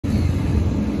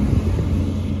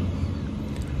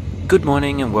Good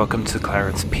morning and welcome to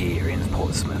Clarence Pier in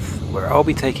Portsmouth, where I'll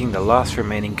be taking the last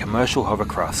remaining commercial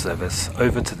hovercraft service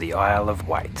over to the Isle of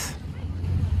Wight.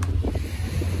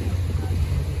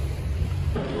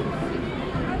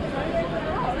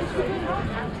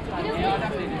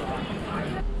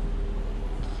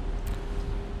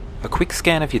 A quick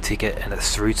scan of your ticket and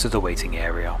it's through to the waiting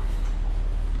area.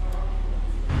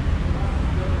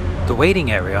 The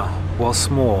waiting area, while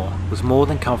small, was more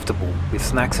than comfortable with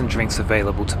snacks and drinks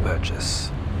available to purchase.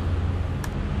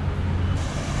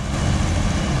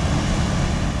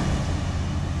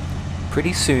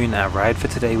 Pretty soon our ride for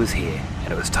today was here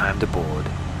and it was time to board.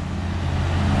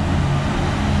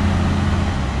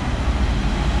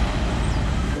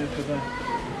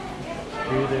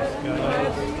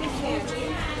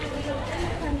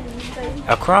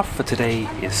 Our craft for today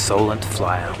is Solent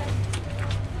Flyer.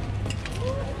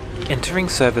 Entering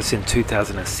service in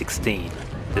 2016,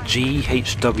 the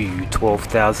GHW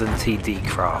 12000 TD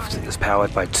craft is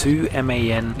powered by two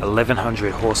MAN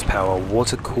 1100 horsepower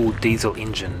water-cooled diesel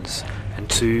engines and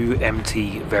two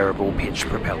MT variable pitch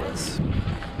propellers.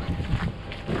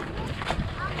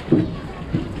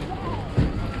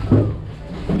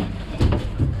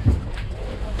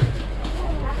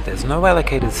 There's no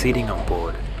allocated seating on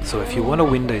board, so if you want a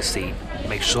window seat,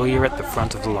 make sure you're at the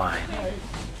front of the line.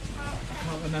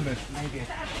 Remember, maybe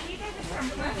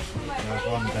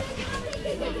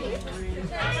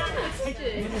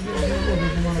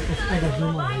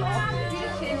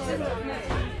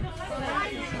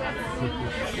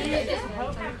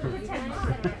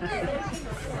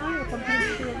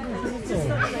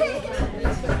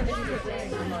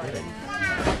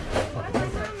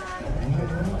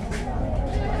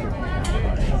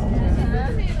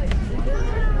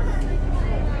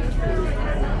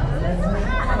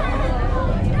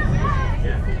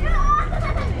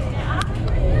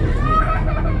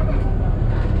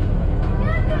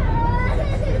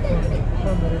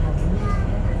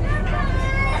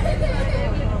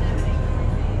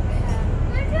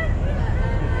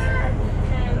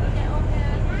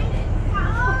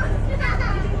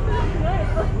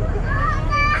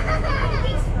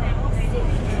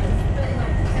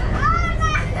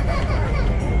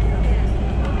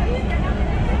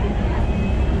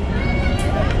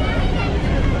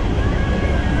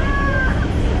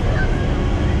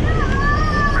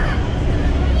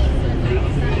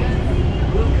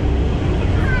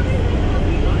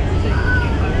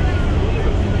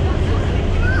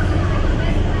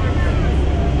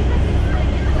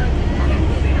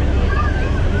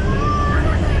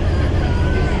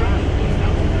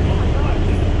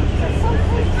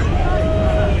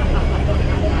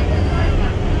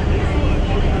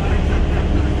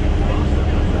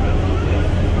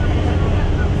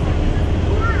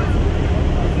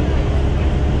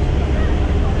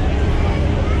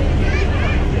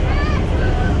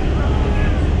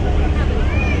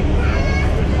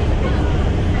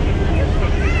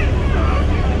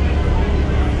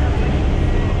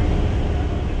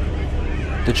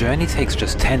The journey takes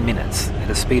just 10 minutes at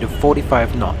a speed of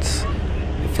 45 knots.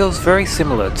 It feels very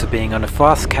similar to being on a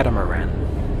fast catamaran.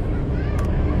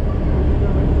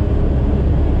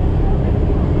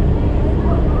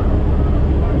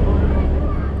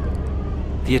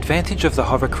 The advantage of the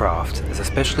hovercraft is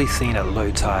especially seen at low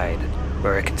tide,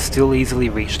 where it can still easily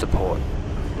reach the port.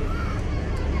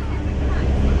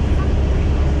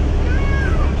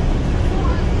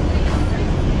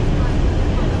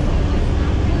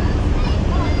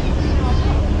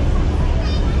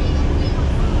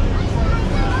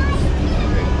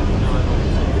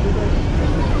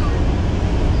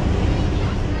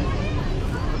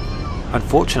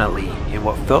 Unfortunately, in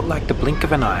what felt like the blink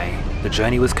of an eye, the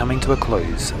journey was coming to a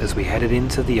close as we headed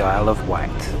into the Isle of Wight.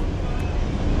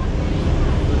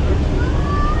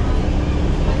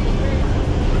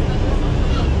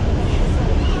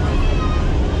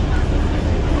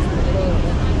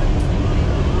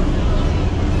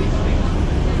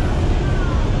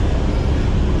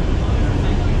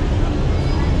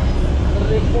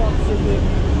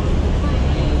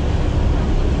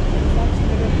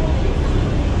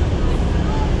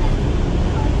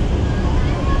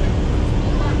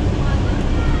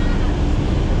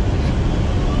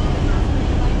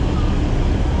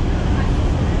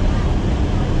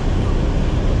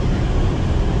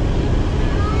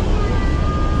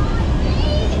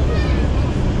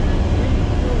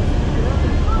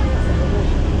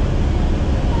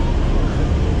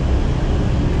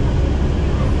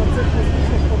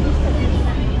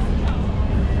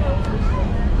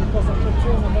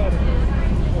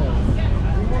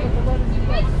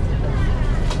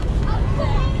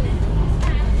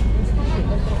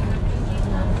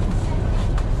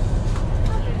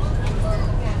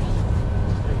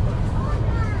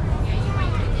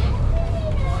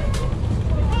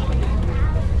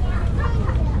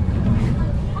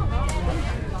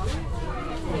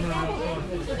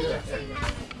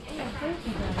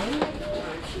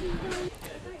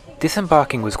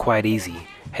 Disembarking was quite easy,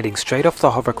 heading straight off the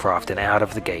hovercraft and out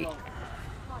of the gate.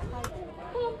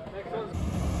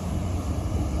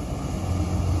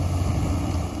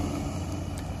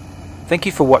 Thank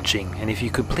you for watching, and if you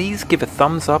could please give a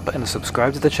thumbs up and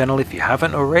subscribe to the channel if you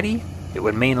haven't already, it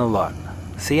would mean a lot.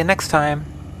 See you next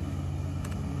time!